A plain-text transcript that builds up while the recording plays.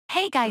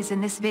Hey guys,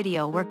 in this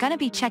video we're gonna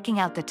be checking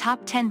out the top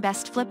 10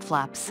 best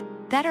flip-flops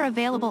that are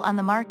available on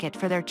the market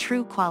for their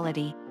true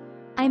quality.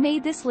 I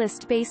made this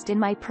list based in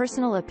my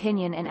personal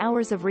opinion and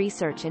hours of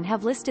research and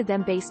have listed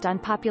them based on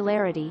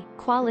popularity,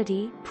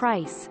 quality,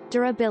 price,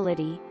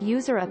 durability,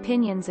 user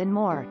opinions and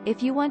more.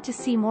 If you want to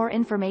see more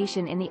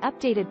information in the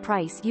updated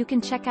price, you can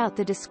check out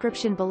the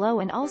description below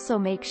and also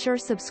make sure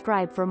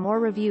subscribe for more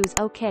reviews.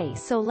 Okay,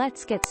 so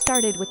let's get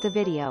started with the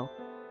video.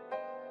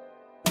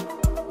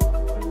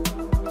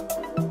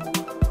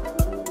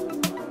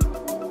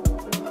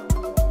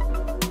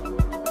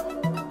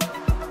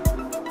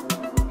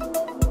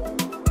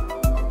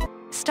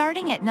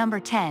 Starting at number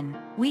 10,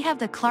 we have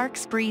the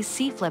Clarks Breeze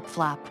C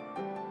Flip-Flop.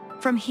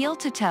 From heel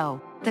to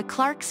toe, the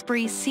Clarks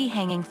Breeze C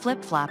hanging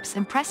flip-flops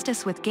impressed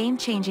us with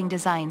game-changing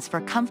designs for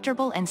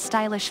comfortable and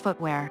stylish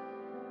footwear.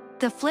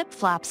 The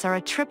flip-flops are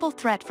a triple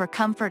threat for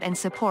comfort and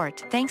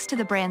support thanks to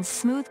the brand's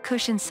smooth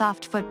cushion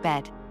soft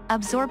footbed,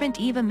 absorbent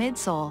EVA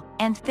midsole,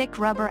 and thick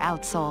rubber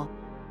outsole.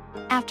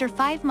 After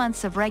 5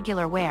 months of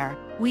regular wear,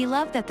 we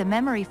love that the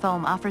memory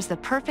foam offers the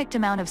perfect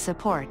amount of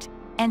support,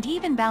 and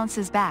even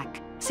bounces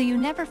back, so you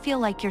never feel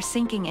like you're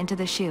sinking into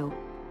the shoe.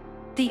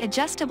 The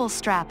adjustable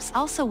straps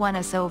also won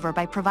us over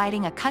by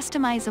providing a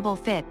customizable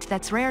fit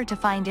that's rare to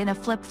find in a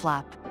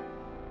flip-flop.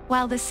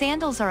 While the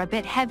sandals are a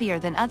bit heavier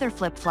than other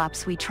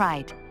flip-flops we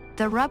tried,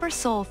 the rubber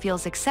sole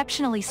feels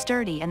exceptionally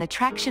sturdy and the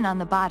traction on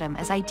the bottom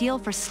is ideal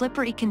for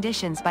slippery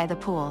conditions by the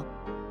pool.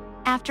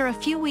 After a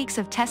few weeks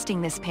of testing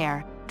this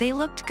pair, they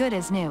looked good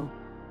as new.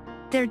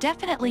 They're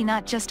definitely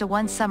not just a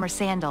one summer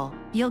sandal,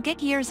 you'll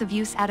get years of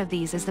use out of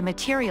these as the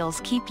materials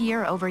keep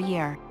year over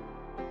year.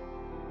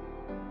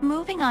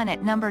 Moving on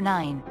at number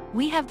 9,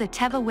 we have the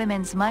Teva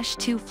Women's Mush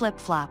 2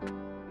 Flip-Flop.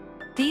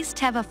 These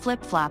Teva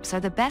flip-flops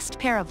are the best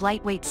pair of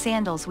lightweight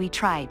sandals we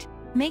tried,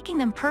 making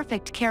them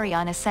perfect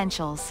carry-on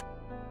essentials.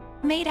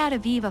 Made out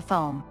of EVA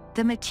foam,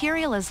 the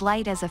material is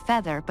light as a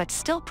feather but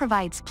still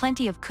provides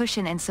plenty of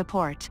cushion and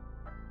support.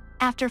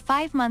 After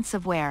 5 months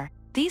of wear,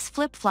 these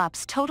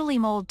flip-flops totally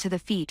mold to the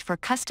feet for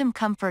custom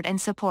comfort and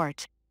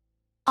support.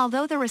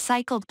 Although the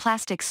recycled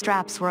plastic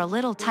straps were a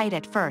little tight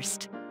at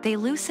first, they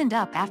loosened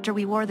up after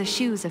we wore the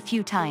shoes a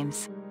few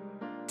times.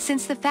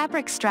 Since the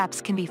fabric straps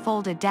can be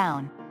folded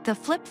down, the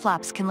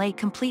flip-flops can lay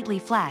completely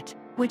flat,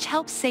 which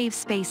helps save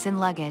space in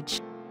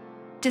luggage.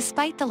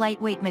 Despite the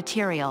lightweight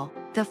material,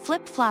 the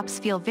flip-flops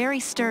feel very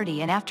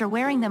sturdy, and after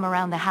wearing them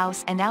around the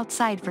house and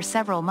outside for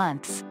several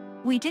months,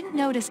 we didn't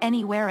notice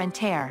any wear and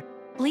tear,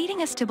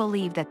 leading us to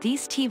believe that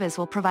these Tevas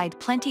will provide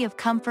plenty of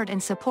comfort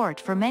and support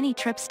for many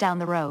trips down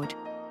the road.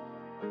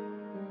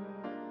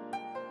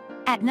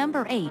 At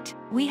number 8,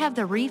 we have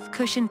the Reef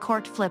Cushion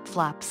Court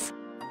Flip-Flops.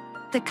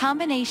 The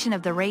combination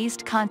of the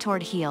raised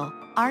contoured heel,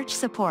 arch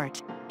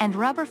support, and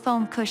rubber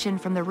foam cushion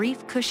from the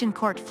Reef Cushion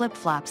Court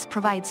Flip-Flops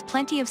provides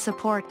plenty of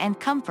support and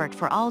comfort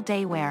for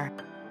all-day wear.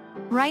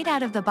 Right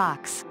out of the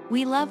box,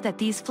 we love that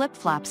these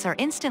flip-flops are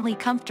instantly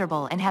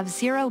comfortable and have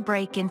zero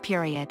break-in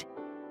period.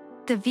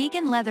 The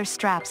vegan leather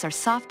straps are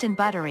soft and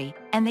buttery,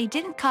 and they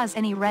didn't cause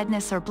any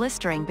redness or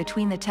blistering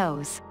between the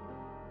toes.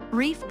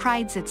 Reef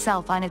prides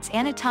itself on its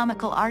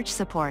anatomical arch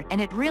support,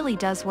 and it really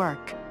does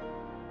work.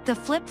 The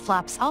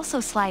flip-flops also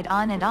slide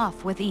on and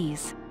off with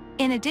ease.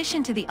 In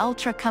addition to the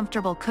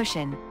ultra-comfortable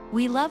cushion,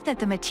 we love that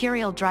the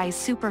material dries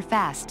super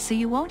fast, so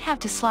you won't have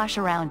to slosh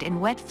around in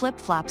wet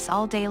flip-flops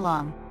all day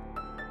long.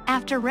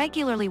 After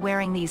regularly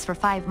wearing these for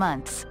 5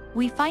 months,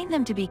 we find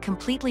them to be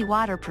completely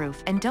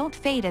waterproof and don't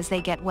fade as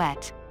they get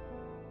wet.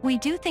 We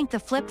do think the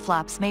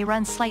flip-flops may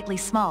run slightly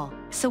small,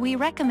 so we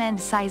recommend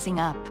sizing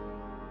up.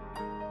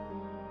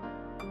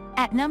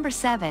 At number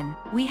 7,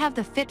 we have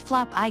the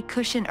FitFlop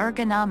iQushion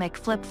Ergonomic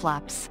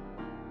Flip-Flops.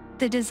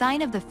 The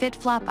design of the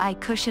FitFlop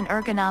iQushion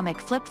Ergonomic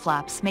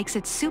Flip-Flops makes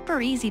it super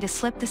easy to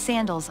slip the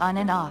sandals on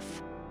and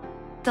off.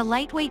 The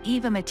lightweight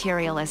EVA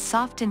material is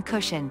soft and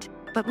cushioned,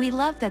 but we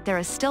love that there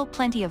is still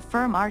plenty of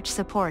firm arch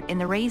support in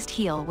the raised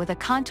heel with a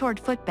contoured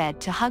footbed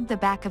to hug the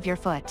back of your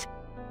foot.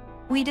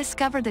 We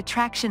discovered the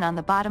traction on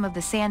the bottom of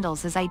the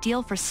sandals is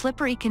ideal for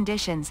slippery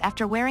conditions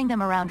after wearing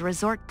them around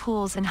resort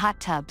pools and hot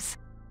tubs.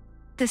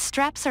 The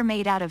straps are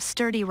made out of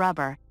sturdy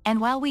rubber,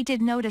 and while we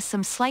did notice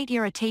some slight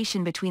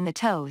irritation between the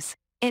toes,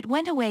 it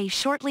went away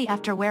shortly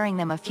after wearing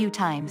them a few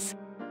times.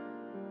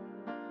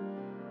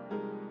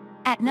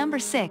 At number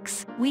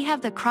 6, we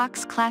have the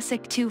Crocs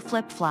Classic 2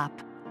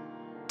 Flip-Flop.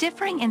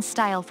 Differing in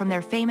style from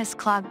their famous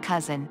clog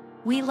cousin,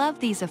 we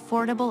love these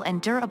affordable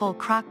and durable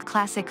Croc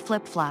Classic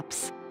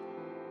flip-flops.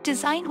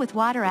 Designed with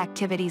water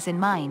activities in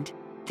mind,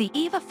 the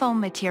EVA foam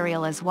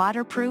material is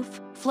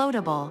waterproof,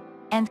 floatable,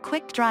 and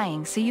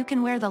quick-drying, so you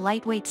can wear the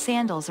lightweight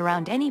sandals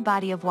around any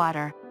body of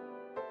water.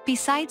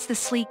 Besides the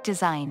sleek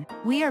design,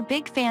 we are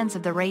big fans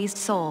of the raised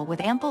sole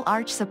with ample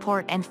arch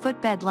support and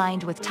footbed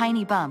lined with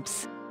tiny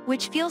bumps,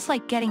 which feels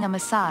like getting a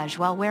massage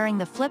while wearing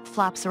the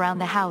flip-flops around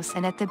the house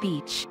and at the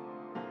beach.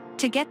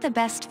 To get the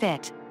best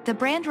fit, the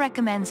brand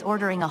recommends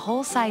ordering a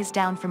whole size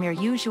down from your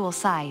usual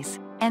size,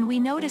 and we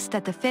noticed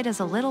that the fit is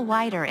a little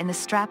wider in the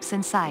straps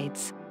and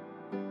sides.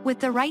 With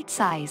the right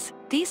size,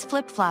 these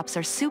flip-flops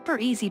are super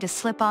easy to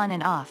slip on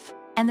and off,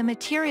 and the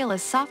material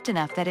is soft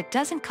enough that it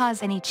doesn't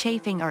cause any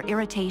chafing or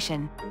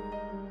irritation.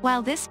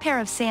 While this pair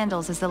of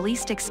sandals is the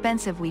least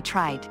expensive we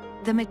tried,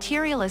 the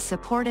material is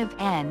supportive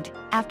and,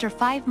 after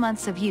 5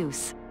 months of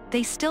use,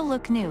 they still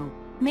look new,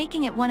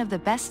 making it one of the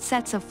best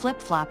sets of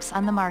flip-flops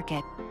on the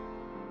market.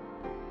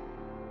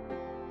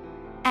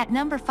 At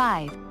number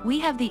 5, we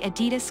have the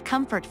Adidas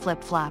Comfort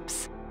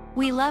Flip-Flops.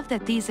 We love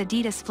that these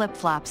Adidas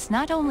flip-flops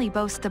not only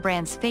boast the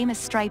brand's famous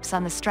stripes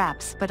on the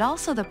straps but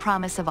also the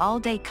promise of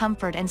all-day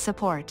comfort and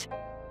support.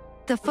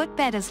 The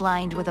footbed is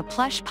lined with a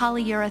plush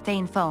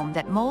polyurethane foam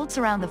that molds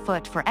around the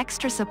foot for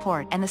extra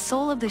support, and the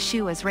sole of the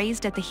shoe is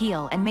raised at the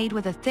heel and made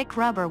with a thick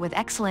rubber with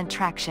excellent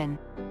traction.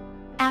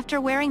 After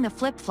wearing the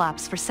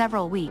flip-flops for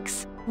several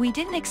weeks, we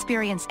didn't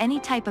experience any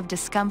type of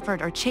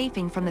discomfort or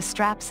chafing from the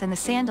straps, and the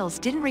sandals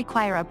didn't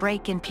require a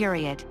break-in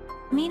period,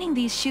 meaning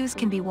these shoes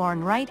can be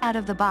worn right out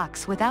of the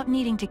box without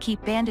needing to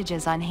keep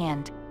bandages on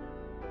hand.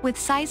 With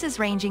sizes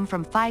ranging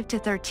from 5 to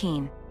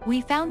 13,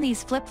 we found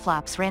these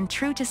flip-flops ran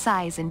true to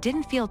size and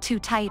didn't feel too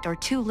tight or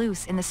too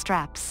loose in the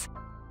straps.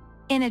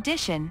 In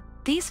addition,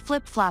 these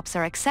flip-flops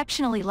are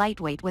exceptionally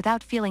lightweight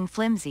without feeling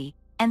flimsy,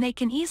 and they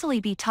can easily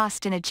be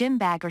tossed in a gym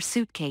bag or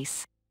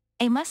suitcase.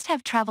 A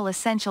must-have travel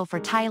essential for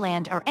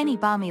Thailand or any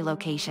balmy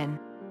location.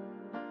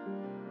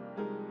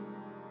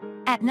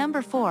 At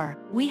number 4,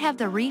 we have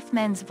the Reef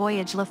Men's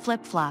Voyage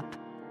Flip-Flop.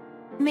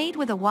 Made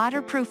with a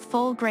waterproof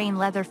full-grain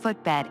leather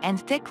footbed and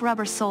thick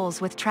rubber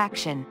soles with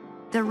traction,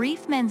 the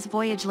Reef Men's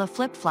Voyage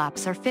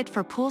Flip-Flops are fit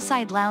for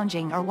poolside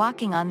lounging or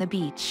walking on the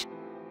beach.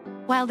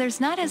 While there's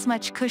not as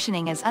much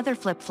cushioning as other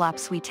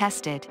flip-flops we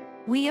tested,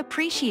 we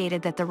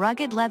appreciated that the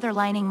rugged leather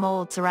lining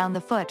molds around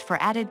the foot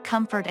for added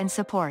comfort and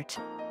support.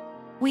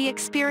 We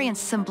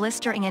experienced some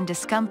blistering and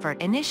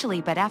discomfort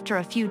initially, but after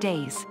a few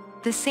days,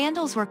 the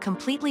sandals were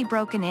completely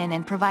broken in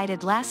and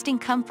provided lasting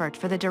comfort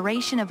for the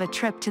duration of a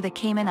trip to the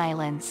Cayman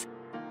Islands.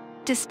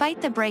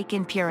 Despite the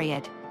break-in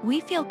period, we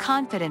feel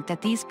confident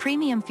that these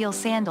premium feel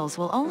sandals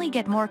will only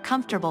get more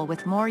comfortable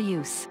with more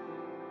use.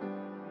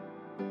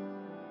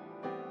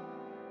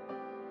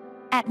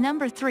 At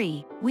number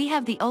 3, we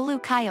have the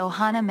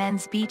Ohana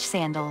Men's Beach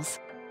Sandals.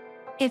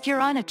 If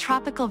you're on a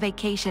tropical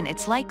vacation,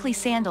 it's likely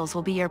sandals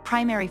will be your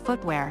primary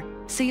footwear,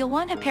 so you'll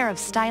want a pair of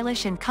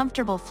stylish and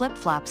comfortable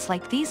flip-flops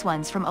like these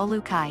ones from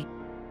Olukai.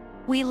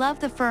 We love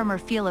the firmer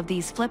feel of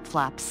these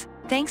flip-flops,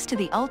 thanks to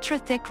the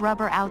ultra-thick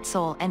rubber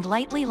outsole and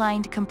lightly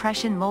lined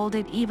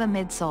compression-molded EVA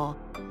midsole.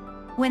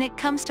 When it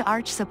comes to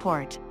arch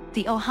support,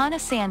 the Ohana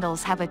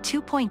sandals have a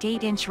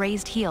 2.8-inch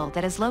raised heel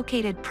that is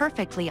located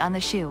perfectly on the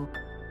shoe.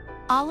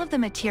 All of the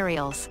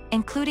materials,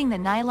 including the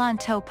nylon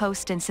toe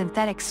post and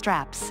synthetic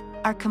straps,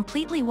 are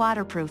completely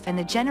waterproof, and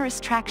the generous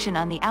traction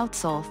on the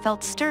outsole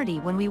felt sturdy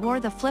when we wore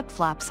the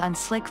flip-flops on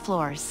slick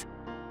floors.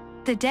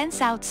 The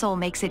dense outsole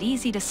makes it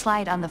easy to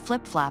slide on the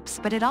flip-flops,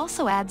 but it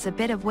also adds a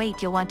bit of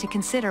weight you'll want to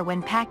consider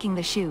when packing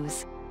the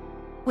shoes.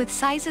 With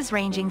sizes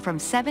ranging from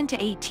 7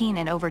 to 18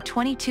 and over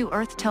 22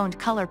 earth-toned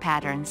color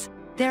patterns,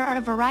 there are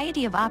a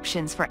variety of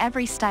options for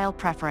every style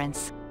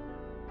preference.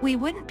 We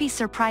wouldn't be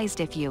surprised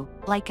if you,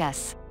 like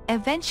us,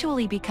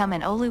 eventually become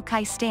an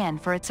Olukai stan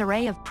for its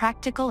array of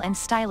practical and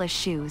stylish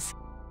shoes.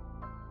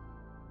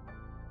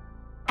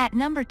 At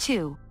number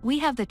 2, we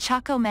have the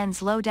Chaco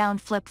Men's Lowdown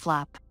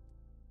Flip-Flop.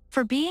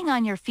 For being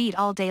on your feet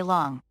all day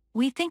long,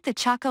 we think the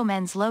Chaco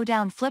Men's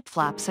Lowdown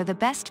Flip-Flops are the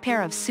best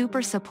pair of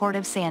super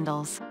supportive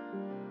sandals.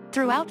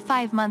 Throughout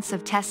 5 months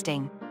of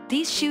testing,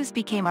 these shoes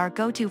became our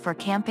go-to for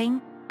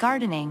camping,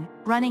 gardening,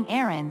 running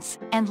errands,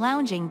 and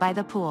lounging by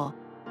the pool.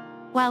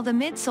 While the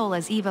midsole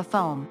is EVA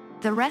foam,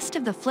 the rest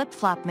of the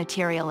flip-flop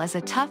material is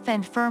a tough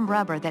and firm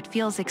rubber that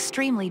feels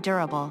extremely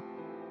durable.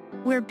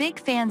 We're big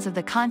fans of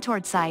the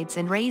contoured sides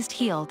and raised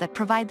heel that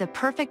provide the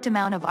perfect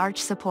amount of arch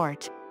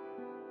support.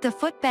 The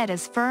footbed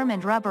is firm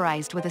and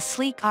rubberized with a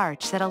sleek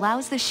arch that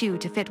allows the shoe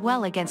to fit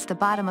well against the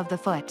bottom of the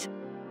foot.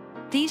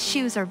 These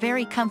shoes are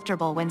very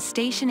comfortable when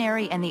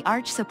stationary, and the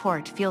arch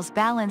support feels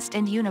balanced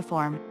and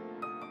uniform.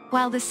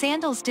 While the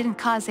sandals didn't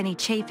cause any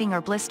chafing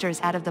or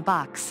blisters out of the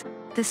box,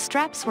 the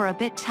straps were a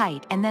bit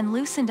tight and then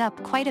loosened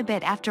up quite a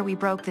bit after we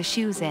broke the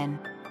shoes in.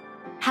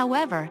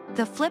 However,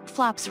 the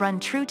flip-flops run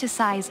true to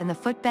size, and the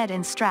footbed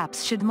and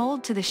straps should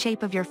mold to the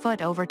shape of your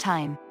foot over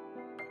time.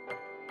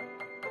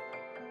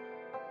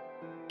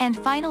 And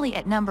finally,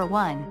 at number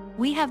 1,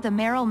 we have the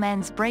Merrell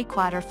Men's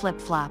Breakwater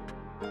Flip-Flop.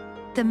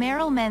 The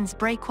Merrell Men's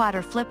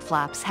Breakwater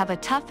Flip-Flops have a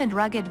tough and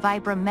rugged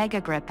Vibram Mega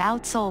Grip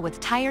outsole with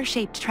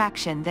tire-shaped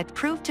traction that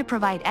proved to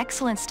provide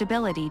excellent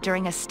stability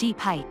during a steep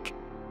hike.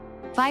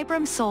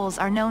 Vibram soles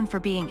are known for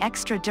being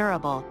extra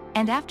durable,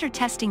 and after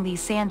testing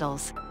these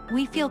sandals,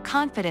 we feel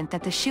confident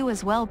that the shoe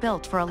is well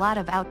built for a lot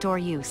of outdoor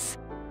use.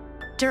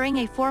 During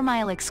a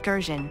 4-mile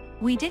excursion,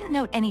 we didn't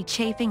note any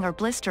chafing or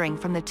blistering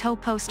from the toe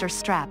post or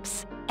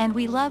straps, and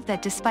we love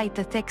that despite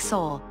the thick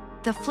sole,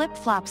 the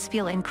flip-flops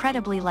feel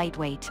incredibly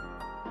lightweight.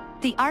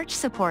 The arch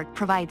support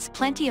provides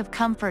plenty of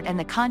comfort, and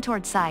the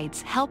contoured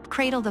sides help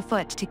cradle the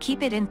foot to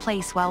keep it in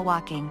place while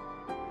walking.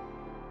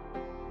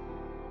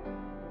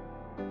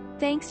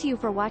 Thanks you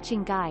for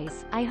watching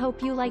guys, I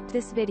hope you liked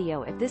this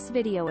video. If this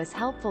video is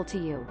helpful to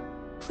you,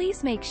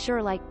 please make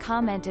sure like,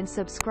 comment and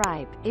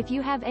subscribe. If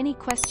you have any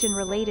question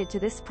related to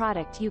this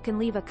product you can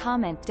leave a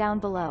comment down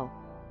below.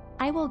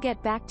 I will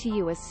get back to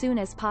you as soon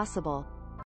as possible.